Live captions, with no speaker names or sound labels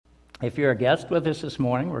If you're a guest with us this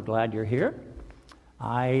morning, we're glad you're here.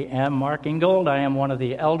 I am Mark Ingold. I am one of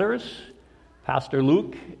the elders. Pastor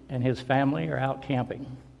Luke and his family are out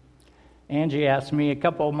camping. Angie asked me a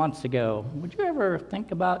couple of months ago, would you ever think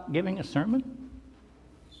about giving a sermon?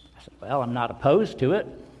 I said, well, I'm not opposed to it.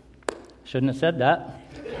 Shouldn't have said that,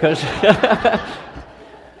 because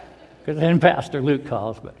then Pastor Luke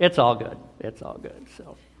calls, but it's all good. It's all good.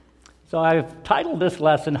 So I've titled this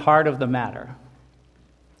lesson, Heart of the Matter.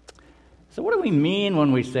 So what do we mean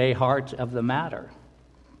when we say heart of the matter?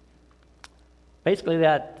 Basically,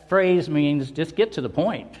 that phrase means just get to the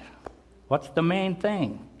point. What's the main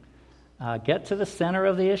thing? Get to the center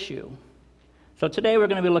of the issue. So today we're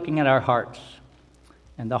going to be looking at our hearts.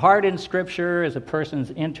 And the heart in Scripture is a person's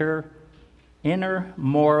inner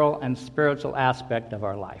moral and spiritual aspect of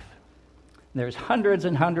our life. There's hundreds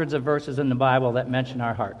and hundreds of verses in the Bible that mention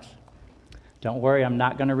our hearts. Don't worry, I'm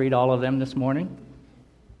not going to read all of them this morning.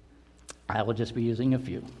 I will just be using a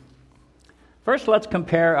few. First, let's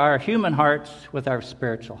compare our human hearts with our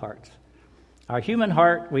spiritual hearts. Our human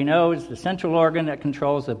heart, we know, is the central organ that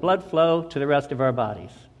controls the blood flow to the rest of our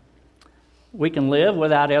bodies. We can live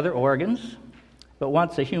without other organs, but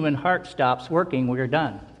once the human heart stops working, we're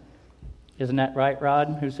done. Isn't that right,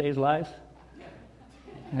 Rod, who saves lives?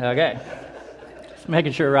 Okay. Just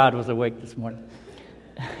making sure Rod was awake this morning.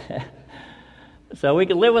 So we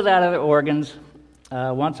can live without other organs.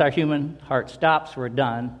 Once our human heart stops, we're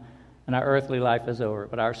done, and our earthly life is over.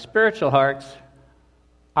 But our spiritual hearts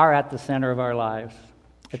are at the center of our lives.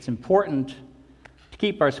 It's important to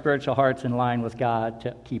keep our spiritual hearts in line with God,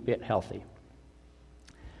 to keep it healthy.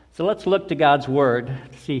 So let's look to God's Word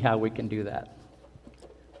to see how we can do that.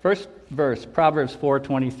 First verse, Proverbs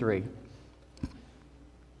 4:23.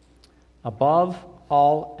 Above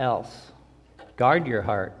all else, guard your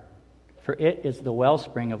heart, for it is the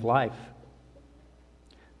wellspring of life.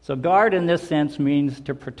 So guard in this sense means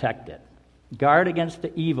to protect it. Guard against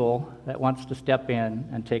the evil that wants to step in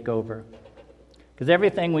and take over. Because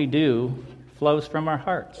everything we do flows from our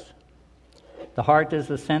hearts. The heart is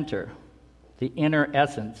the center, the inner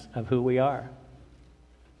essence of who we are.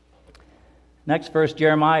 Next verse,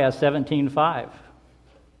 Jeremiah 17:5.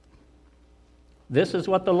 This is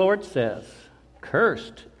what the Lord says.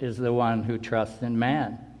 Cursed is the one who trusts in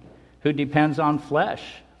man, who depends on flesh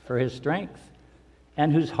for his strength,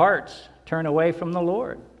 and whose hearts turn away from the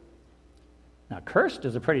Lord. Now, cursed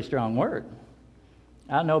is a pretty strong word.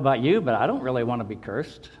 I don't know about you, but I don't really want to be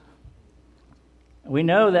cursed. We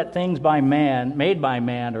know that things made by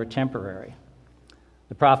man, are temporary.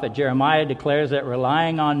 The prophet Jeremiah declares that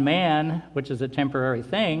relying on man, which is a temporary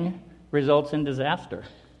thing, results in disaster.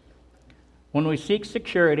 When we seek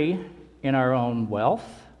security in our own wealth,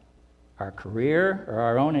 our career, or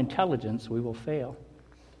our own intelligence, we will fail.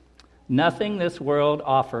 Nothing this world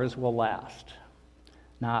offers will last.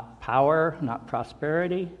 Not power, not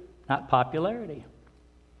prosperity, not popularity.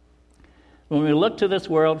 When we look to this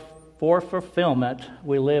world for fulfillment,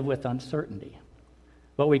 we live with uncertainty.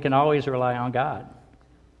 But we can always rely on God.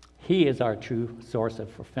 He is our true source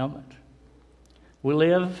of fulfillment. We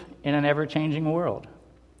live in an ever-changing world,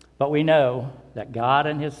 but we know that God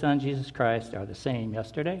and His Son, Jesus Christ, are the same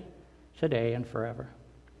yesterday, today, and forever.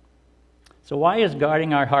 So why is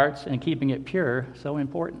guarding our hearts and keeping it pure so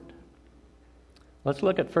important? Let's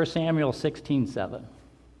look at 1 Samuel 16:7.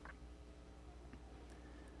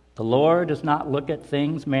 The Lord does not look at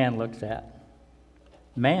things man looks at.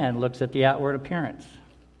 Man looks at the outward appearance,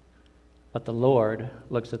 but the Lord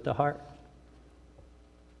looks at the heart.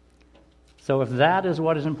 So if that is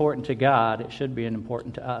what is important to God, it should be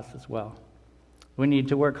important to us as well. We need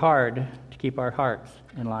to work hard to keep our hearts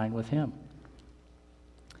in line with Him.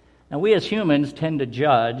 Now, we as humans tend to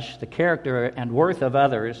judge the character and worth of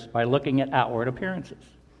others by looking at outward appearances.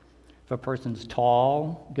 If a person's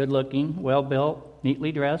tall, good-looking, well-built,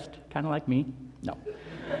 neatly dressed, kind of like me, no,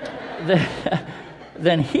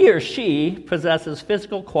 then he or she possesses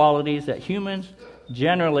physical qualities that humans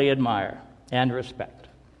generally admire and respect.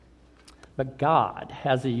 But God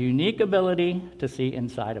has a unique ability to see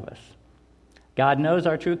inside of us. God knows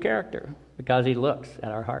our true character because He looks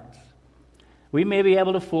at our hearts. We may be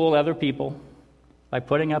able to fool other people by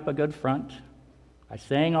putting up a good front, by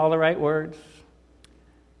saying all the right words,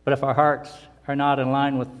 but if our hearts are not in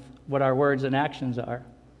line with what our words and actions are,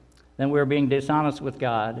 then we're being dishonest with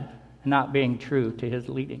God and not being true to His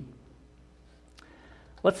leading.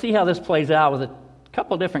 Let's see how this plays out with a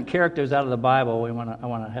couple different characters out of the Bible I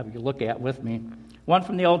want to have you look at with me. One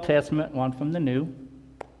from the Old Testament, one from the New.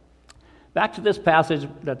 Back to this passage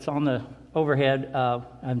that's on the overhead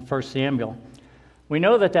in 1 Samuel. We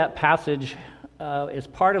know that passage is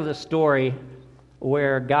part of the story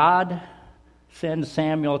where God sends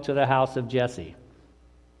Samuel to the house of Jesse,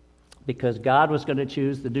 because God was going to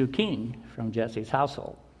choose the new king from Jesse's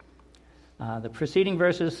household. The preceding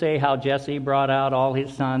verses say how Jesse brought out all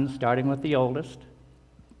his sons, starting with the oldest.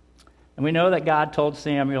 And we know that God told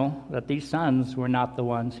Samuel that these sons were not the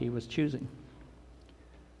ones he was choosing.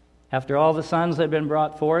 After all the sons had been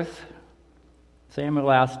brought forth,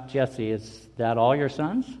 Samuel asked Jesse, "Is that all your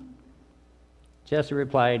sons?" Jesse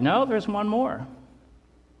replied, "No, there's one more.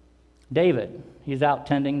 David, he's out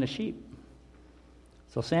tending the sheep."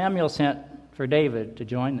 So Samuel sent for David to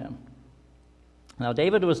join them. Now,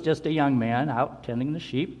 David was just a young man out tending the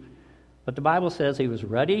sheep, but the Bible says he was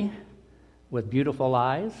ruddy, with beautiful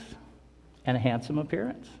eyes, and a handsome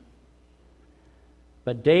appearance.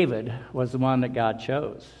 But David was the one that God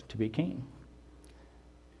chose to be king.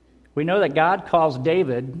 We know that God calls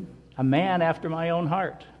David a man after my own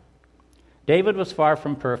heart. David was far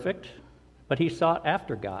from perfect, but he sought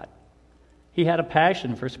after God. He had a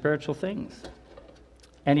passion for spiritual things,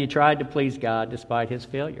 and he tried to please God despite his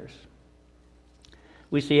failures.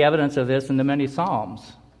 We see evidence of this in the many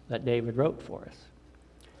Psalms that David wrote for us.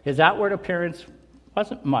 His outward appearance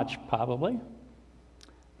wasn't much, probably,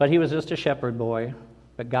 but he was just a shepherd boy,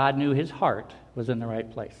 but God knew his heart was in the right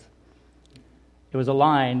place. It was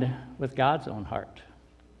aligned with God's own heart.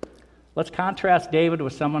 Let's contrast David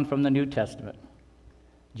with someone from the New Testament,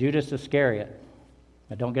 Judas Iscariot.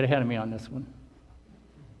 Now, don't get ahead of me on this one.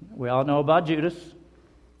 We all know about Judas.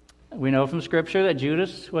 We know from Scripture that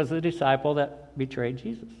Judas was the disciple that betrayed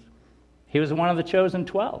Jesus. He was one of the chosen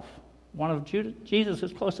 12, one of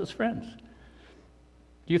Jesus' closest friends.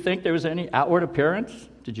 Do you think there was any outward appearance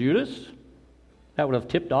to Judas that would have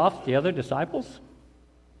tipped off the other disciples?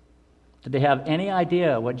 Did they have any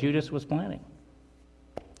idea what Judas was planning?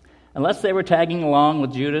 Unless they were tagging along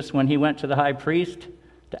with Judas when he went to the high priest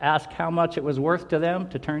to ask how much it was worth to them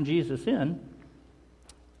to turn Jesus in,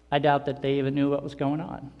 I doubt that they even knew what was going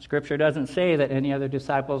on. Scripture doesn't say that any other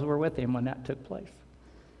disciples were with him when that took place.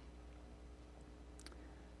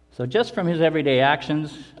 So just from his everyday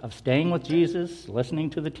actions of staying with Jesus, listening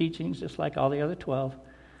to the teachings, just like all the other 12,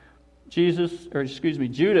 Judas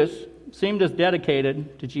seemed as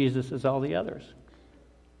dedicated to Jesus as all the others.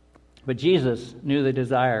 But Jesus knew the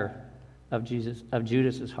desire of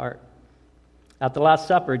Judas's heart. At the Last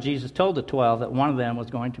Supper, Jesus told the 12 that one of them was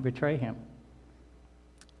going to betray him.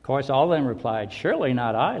 Of course, all of them replied, "Surely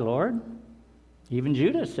not I, Lord." Even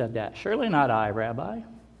Judas said that, "Surely not I, Rabbi."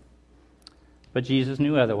 But Jesus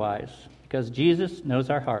knew otherwise, because Jesus knows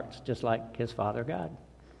our hearts, just like his Father God.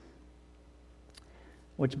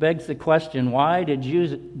 Which begs the question, why did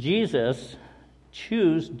Jesus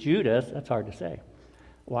choose Judas? That's hard to say.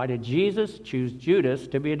 Why did Jesus choose Judas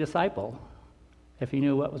to be a disciple if he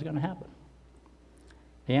knew what was going to happen?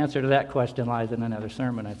 The answer to that question lies in another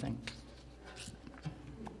sermon, I think.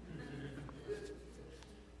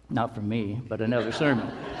 Not from me, but another sermon.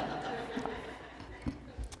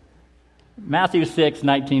 Matthew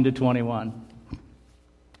 6:19-21.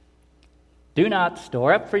 "Do not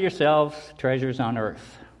store up for yourselves treasures on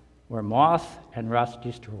earth, where moth and rust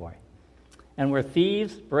destroy, and where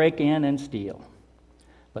thieves break in and steal.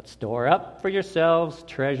 But store up for yourselves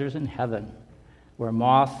treasures in heaven, where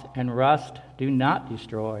moth and rust do not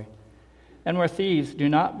destroy, and where thieves do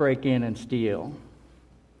not break in and steal."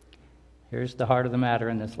 Here's the heart of the matter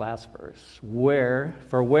in this last verse. Where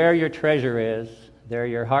your treasure is, there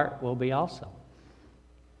your heart will be also.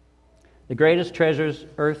 The greatest treasures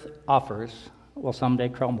earth offers will someday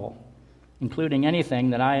crumble, including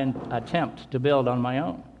anything that I attempt to build on my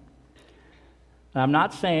own. And I'm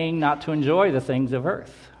not saying not to enjoy the things of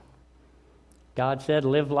earth. God said,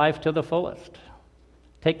 live life to the fullest.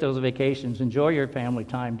 Take those vacations, enjoy your family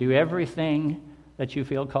time, do everything that you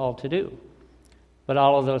feel called to do. But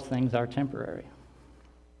all of those things are temporary.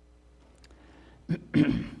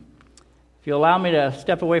 If you allow me to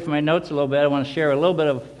step away from my notes a little bit, I want to share a little bit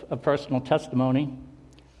of a personal testimony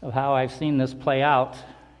of how I've seen this play out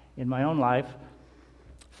in my own life.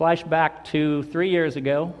 Flash back to 3 years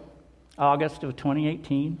ago, August of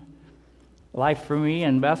 2018. Life for me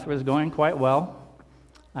and Beth was going quite well.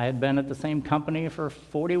 I had been at the same company for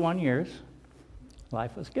 41 years.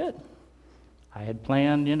 Life was good. I had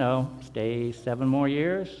planned, stay 7 more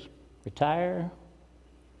years, retire,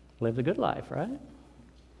 live the good life, right?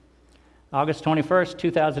 August 21st,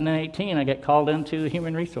 2018, I get called into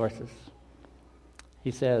Human Resources.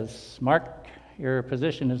 He says, "Mark, your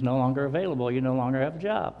position is no longer available. You no longer have a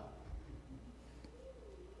job."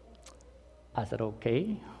 I said,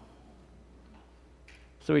 "Okay."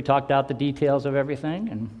 So we talked out the details of everything,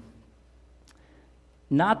 and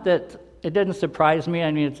not that it didn't surprise me.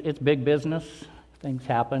 I mean, it's big business. things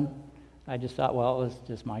happened. I just thought, well, it was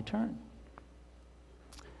just my turn.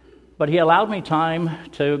 But he allowed me time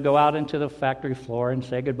to go out into the factory floor and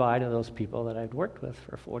say goodbye to those people that I'd worked with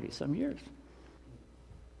for 40-some years.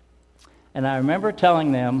 And I remember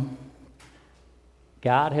telling them,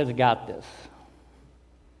 God has got this.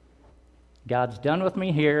 God's done with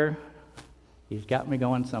me here. He's got me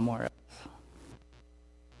going somewhere else.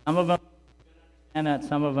 Some of them, and that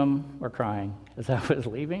some of them were crying as I was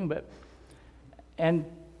leaving. And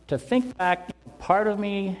to think back, part of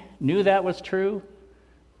me knew that was true,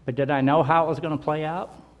 but did I know how it was going to play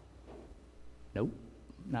out? Nope,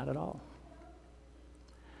 not at all.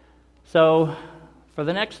 So for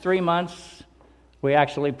the next 3 months, we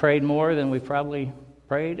actually prayed more than we probably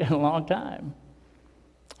prayed in a long time.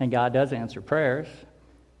 And God does answer prayers.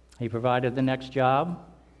 He provided the next job.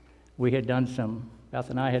 Beth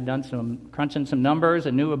and I had done some crunching some numbers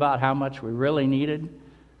and knew about how much we really needed,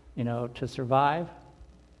 to survive.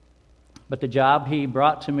 But the job he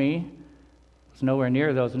brought to me was nowhere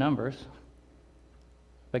near those numbers.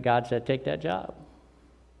 But God said, take that job.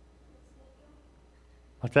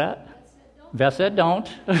 What's that? Beth said, don't.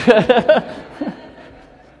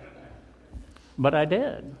 But I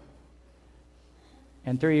did.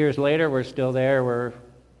 And 3 years later, we're still there. We're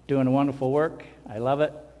doing wonderful work. I love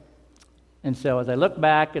it. And so as I look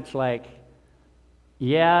back, it's like,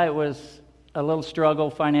 yeah, it was a little struggle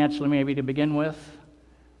financially maybe to begin with,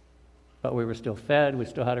 but we were still fed. We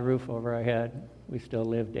still had a roof over our head. We still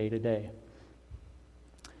lived day to day.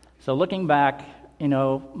 So looking back,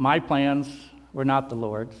 my plans were not the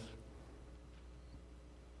Lord's,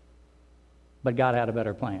 but God had a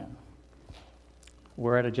better plan.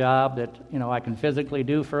 We're at a job that, I can physically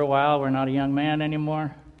do for a while. We're not a young man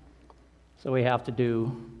anymore. So we have to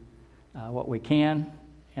do what we can,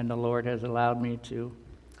 and the Lord has allowed me to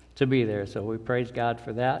be there. So we praise God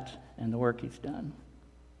for that and the work He's done.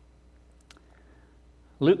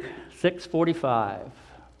 Luke 6:45.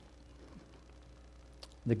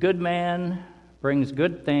 The good man brings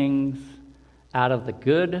good things out of the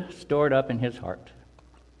good stored up in his heart,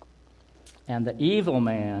 and the evil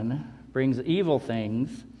man brings evil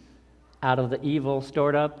things out of the evil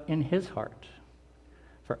stored up in his heart.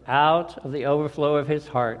 For out of the overflow of his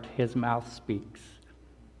heart, his mouth speaks.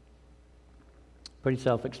 Pretty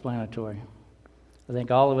self-explanatory. I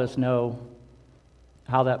think all of us know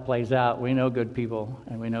how that plays out. We know good people,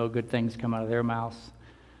 and we know good things come out of their mouths.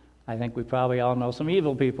 I think we probably all know some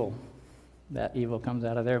evil people. That evil comes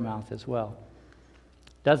out of their mouth as well.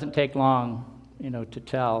 Doesn't take long, to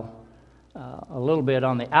tell a little bit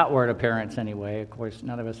on the outward appearance anyway. Of course,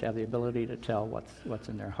 none of us have the ability to tell what's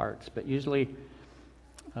in their hearts, but usually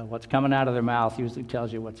what's coming out of their mouth usually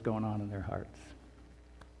tells you what's going on in their hearts.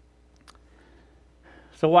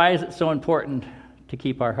 So why is it so important to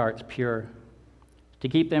keep our hearts pure? To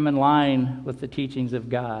keep them in line with the teachings of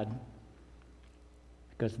God?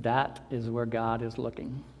 Because that is where God is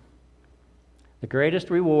looking. The greatest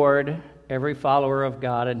reward every follower of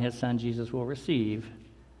God and His Son Jesus will receive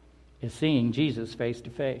is seeing Jesus face to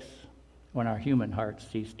face when our human hearts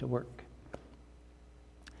cease to work.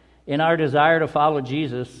 In our desire to follow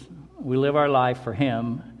Jesus, we live our life for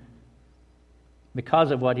Him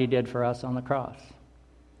because of what He did for us on the cross.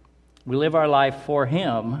 We live our life for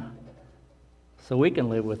Him so we can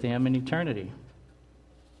live with Him in eternity.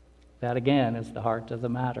 That, again, is the heart of the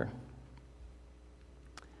matter.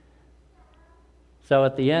 So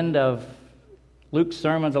at the end of Luke's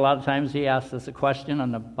sermons, a lot of times he asks us a question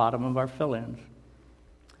on the bottom of our fill-ins.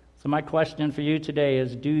 So my question for you today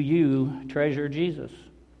is, do you treasure Jesus?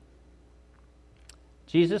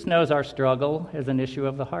 Jesus knows our struggle is an issue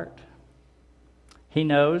of the heart. He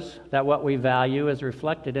knows that what we value is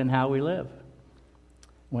reflected in how we live.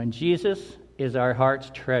 When Jesus is our heart's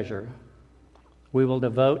treasure, we will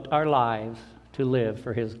devote our lives to live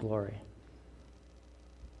for His glory.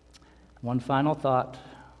 One final thought.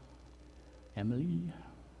 Emily,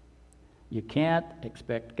 you can't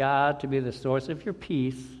expect God to be the source of your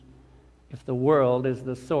peace if the world is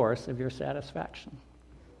the source of your satisfaction.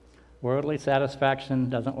 Worldly satisfaction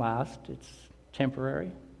doesn't last. It's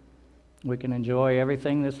temporary. We can enjoy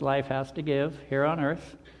everything this life has to give here on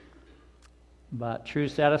earth, but true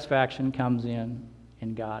satisfaction comes in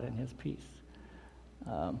God and His peace.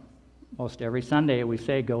 Most every Sunday we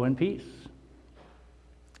say, go in peace.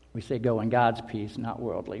 We say, go in God's peace, not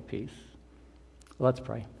worldly peace. Let's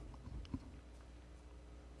pray.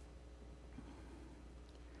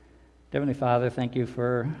 Heavenly Father, thank you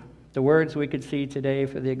for the words we could see today,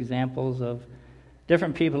 for the examples of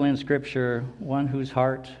different people in Scripture, one whose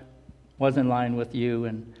heart was in line with you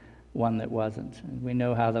and one that wasn't. And we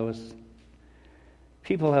know how those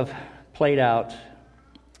people have played out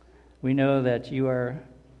We know that you are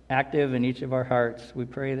active in each of our hearts. We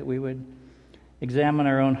pray that we would examine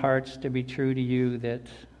our own hearts to be true to you, that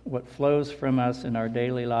what flows from us in our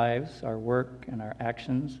daily lives, our work and our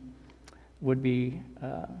actions, would be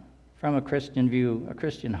from a Christian view, a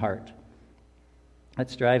Christian heart that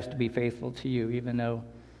strives to be faithful to you, even though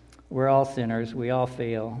we're all sinners, we all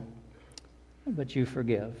fail, but you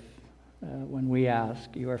forgive. When we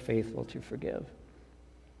ask, you are faithful to forgive.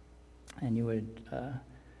 And you would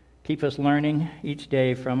keep us learning each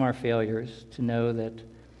day from our failures to know that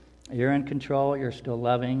you're in control, you're still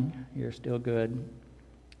loving, you're still good,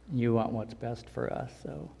 and you want what's best for us.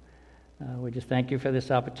 So we just thank you for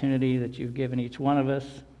this opportunity that you've given each one of us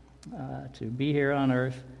to be here on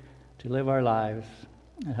earth, to live our lives,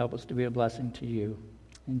 and help us to be a blessing to you.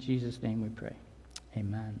 In Jesus' name we pray.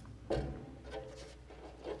 Amen.